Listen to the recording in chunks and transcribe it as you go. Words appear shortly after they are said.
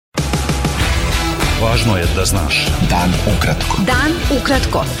Važno je da znaš. Dan ukratko. Dan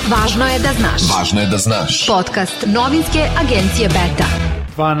ukratko. Važno je da znaš. Važno je da znaš. Podcast novinske agencije Beta.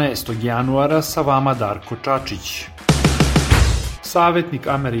 12. januara sa vama Darko Čačić. Savjetnik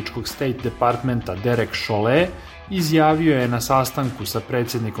američkog State Departmenta Derek Chollet izjavio je na sastanku sa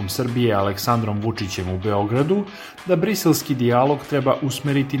predsjednikom Srbije Aleksandrom Vučićem u Beogradu da briselski dijalog treba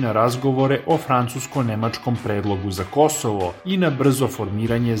usmeriti na razgovore o francusko-nemačkom predlogu za Kosovo i na brzo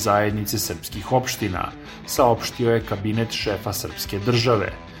formiranje zajednice srpskih opština, saopštio je kabinet šefa srpske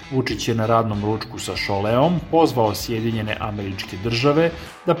države. Vučić je na radnom ručku sa Cholletom pozvao Sjedinjene Američke Države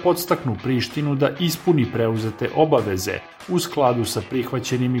da podstaknu Prištinu da ispuni preuzete obaveze u skladu sa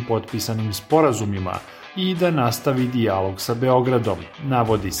prihvaćenim i potpisanim sporazumima i da nastavi dijalog sa Beogradom,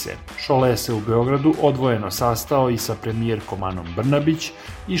 navodi se. Chollet se u Beogradu odvojeno sastao i sa premijerkom Anom Brnabić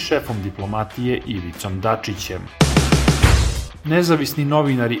i šefom diplomatije Ivicom Dačićem. Nezavisni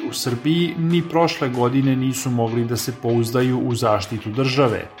novinari u Srbiji ni prošle godine nisu mogli da se pouzdaju u zaštitu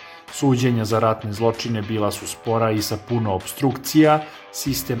države. Suđenja za ratne zločine bila su spora i sa puno opstrukcija,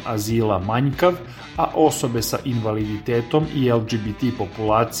 sistem azila manjkav, a osobe sa invaliditetom i LGBT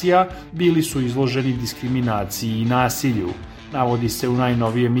populacija bili su izloženi diskriminaciji i nasilju, navodi se u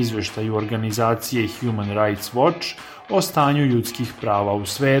najnovijem izveštaju organizacije Human Rights Watch o stanju ljudskih prava u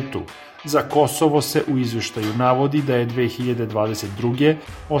svetu. Za Kosovo se u izveštaju navodi da je 2022.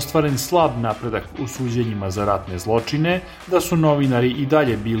 ostvaren slab napredak u suđenjima za ratne zločine, da su novinari i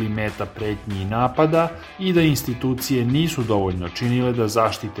dalje bili meta pretnji i napada i da institucije nisu dovoljno činile da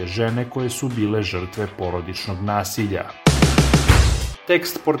zaštite žene koje su bile žrtve porodičnog nasilja.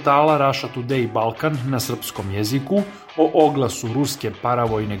 Tekst portala Russia Today Balkan na srpskom jeziku o oglasu ruske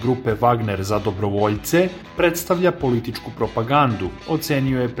paravojne grupe Wagner za dobrovoljce predstavlja političku propagandu,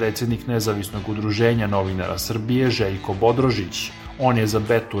 ocenio je predsjednik Nezavisnog udruženja novinara Srbije Željko Bodrožić. On je za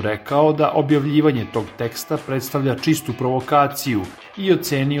Betu rekao da objavljivanje tog teksta predstavlja čistu provokaciju i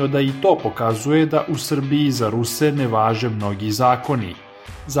ocenio da i to pokazuje da u Srbiji za Ruse ne važe mnogi zakoni.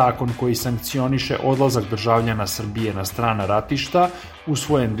 Zakon koji sankcioniše odlazak državljana Srbije na strana ratišta,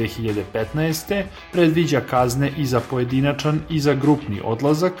 usvojen 2015. predviđa kazne i za pojedinačan i za grupni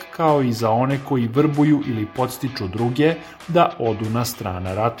odlazak, kao i za one koji vrbuju ili podstiču druge da odu na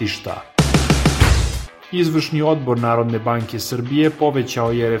strana ratišta. Izvršni odbor Narodne banke Srbije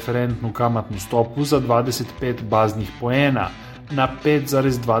povećao je referentnu kamatnu stopu za 25 baznih poena na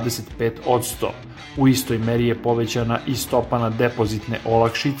 5,25%. U istoj meri je povećana i stopa na depozitne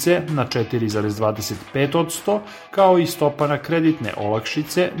olakšice na 4,25%, kao i stopa na kreditne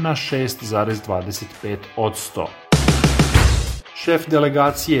olakšice na 6,25%. Šef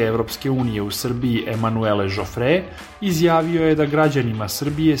delegacije Evropske unije u Srbiji Emanuele Joffre izjavio je da građanima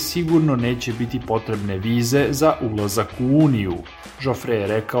Srbije sigurno neće biti potrebne vize za ulazak u Uniju. Joffre je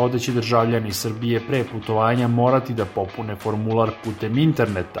rekao da će državljani Srbije pre putovanja morati da popune formular putem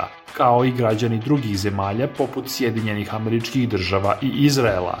interneta, kao i građani drugih zemalja poput Sjedinjenih Američkih Država i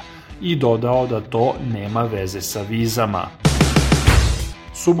Izraela, i dodao da to nema veze sa vizama.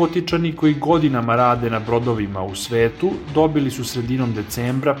 Subotičani koji godinama rade na brodovima u svetu dobili su sredinom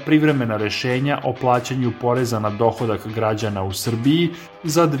decembra privremena rešenja o plaćanju poreza na dohodak građana u Srbiji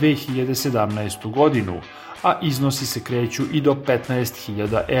za 2017. godinu, a iznosi se kreću i do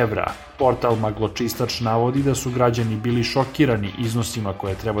 15.000 evra. Portal Magločistač navodi da su građani bili šokirani iznosima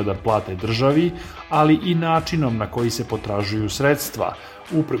koje treba da plate državi, ali i načinom na koji se potražuju sredstva,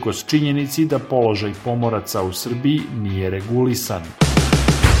 uprkos činjenici da položaj pomoraca u Srbiji nije regulisan.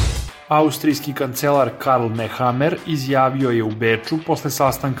 Austrijski kancelar Karl Nehammer izjavio je u Beču posle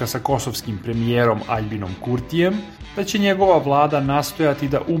sastanka sa kosovskim premijerom Aljbinom Kurtijem da će njegova vlada nastojati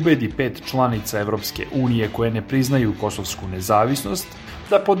da ubedi 5 članica Evropske unije koje ne priznaju kosovsku nezavisnost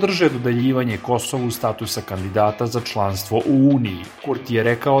da podrže dodeljivanje Kosovu statusa kandidata za članstvo u Uniji. Kurti je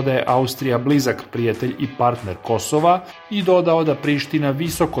rekao da je Austrija blizak prijatelj i partner Kosova i dodao da Priština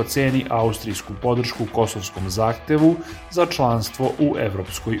visoko ceni austrijsku podršku kosovskom zahtevu za članstvo u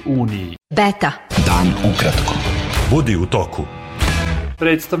Evropskoj uniji. Beta. Dan ukratko. Budi u toku.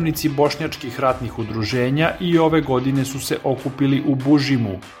 Predstavnici bošnjačkih ratnih udruženja i ove godine su se okupili u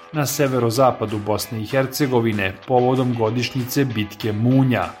Bužimu, na severozapadu Bosne i Hercegovine, povodom godišnjice bitke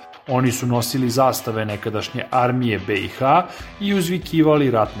Munja. Oni su nosili zastave nekadašnje armije BiH i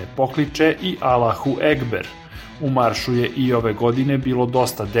uzvikivali ratne pokliče i Allahu Ekber. U maršu je i ove godine bilo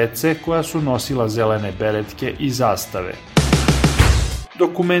dosta dece koja su nosila zelene beretke i zastave.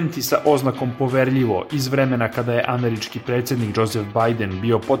 Dokumenti sa oznakom poverljivo iz vremena kada je američki predsjednik Joseph Biden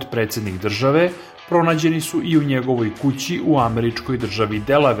bio potpredsjednik države pronađeni su i u njegovoj kući u američkoj državi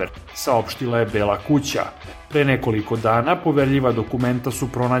Delaware, saopštila je Bela kuća. Pre nekoliko dana poverljiva dokumenta su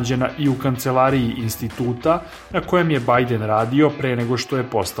pronađena i u kancelariji instituta na kojem je Biden radio pre nego što je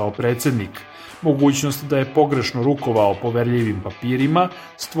postao predsjednik. Mogućnost da je pogrešno rukovao poverljivim papirima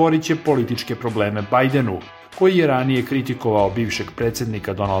stvorit će političke probleme Bidenu, koji je ranije kritikovao bivšeg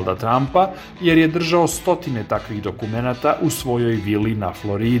predsjednika Donalda Trumpa jer je držao stotine takvih dokumenata u svojoj vili na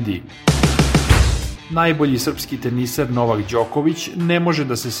Floridi. Najbolji srpski teniser Novak Đoković ne može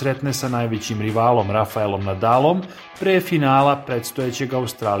da se sretne sa najvećim rivalom Rafaelom Nadalom pre finala predstojećeg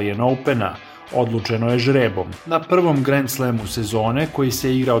Australian Opena. Odlučeno je žrebom. Na prvom Grand Slamu sezone, koji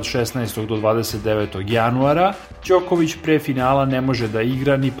se igra od 16. do 29. januara, Đoković pre finala ne može da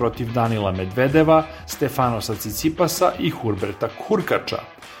igra ni protiv Danila Medvedeva, Stefanosa Cicipasa i Hurberta Hurkača.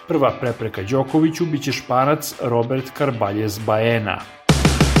 Prva prepreka Đokoviću biće Španac Robert Carballes Baena.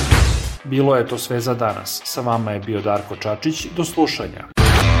 Bilo je to sve za danas. Sa vama je bio Darko Čačić. Do slušanja.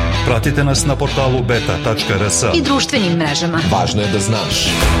 Pratite nas na portalu beta.rs I društvenim mrežama. Važno je da znaš.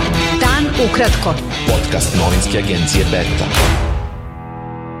 Dan ukratko. Podcast novinske agencije Beta.